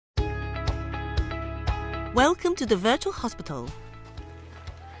Welcome to the virtual hospital.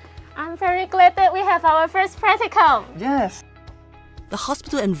 I'm very glad that we have our first practicum. Yes. The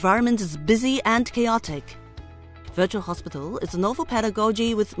hospital environment is busy and chaotic. Virtual hospital is a novel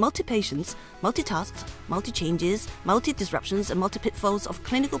pedagogy with multi-patients, multi-tasks, multi-changes, multi-disruptions and multi-pitfalls of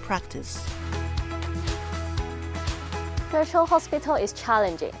clinical practice. Virtual hospital is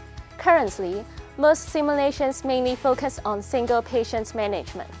challenging. Currently, most simulations mainly focus on single patient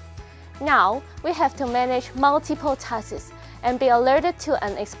management. Now, we have to manage multiple tasks and be alerted to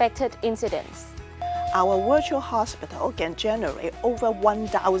unexpected incidents. Our virtual hospital can generate over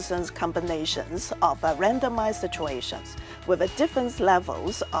 1,000 combinations of randomized situations with different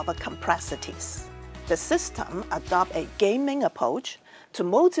levels of complexities. The system adopts a gaming approach to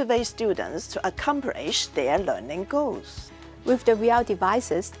motivate students to accomplish their learning goals. With the VR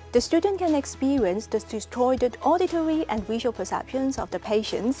devices, the student can experience the distorted auditory and visual perceptions of the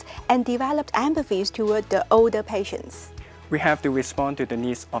patients and develop empathies toward the older patients. We have to respond to the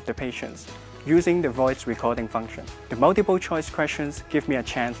needs of the patients using the voice recording function. The multiple choice questions give me a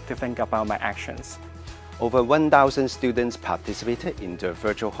chance to think about my actions. Over 1,000 students participated in the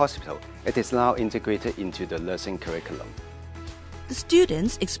virtual hospital. It is now integrated into the nursing curriculum. The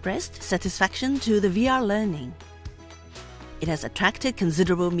students expressed satisfaction to the VR learning. It has attracted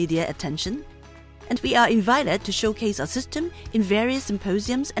considerable media attention, and we are invited to showcase our system in various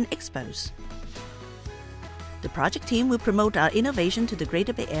symposiums and expos. The project team will promote our innovation to the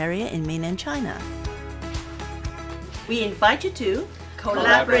Greater Bay Area in mainland China. We invite you to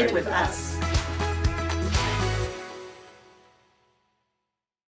collaborate with us.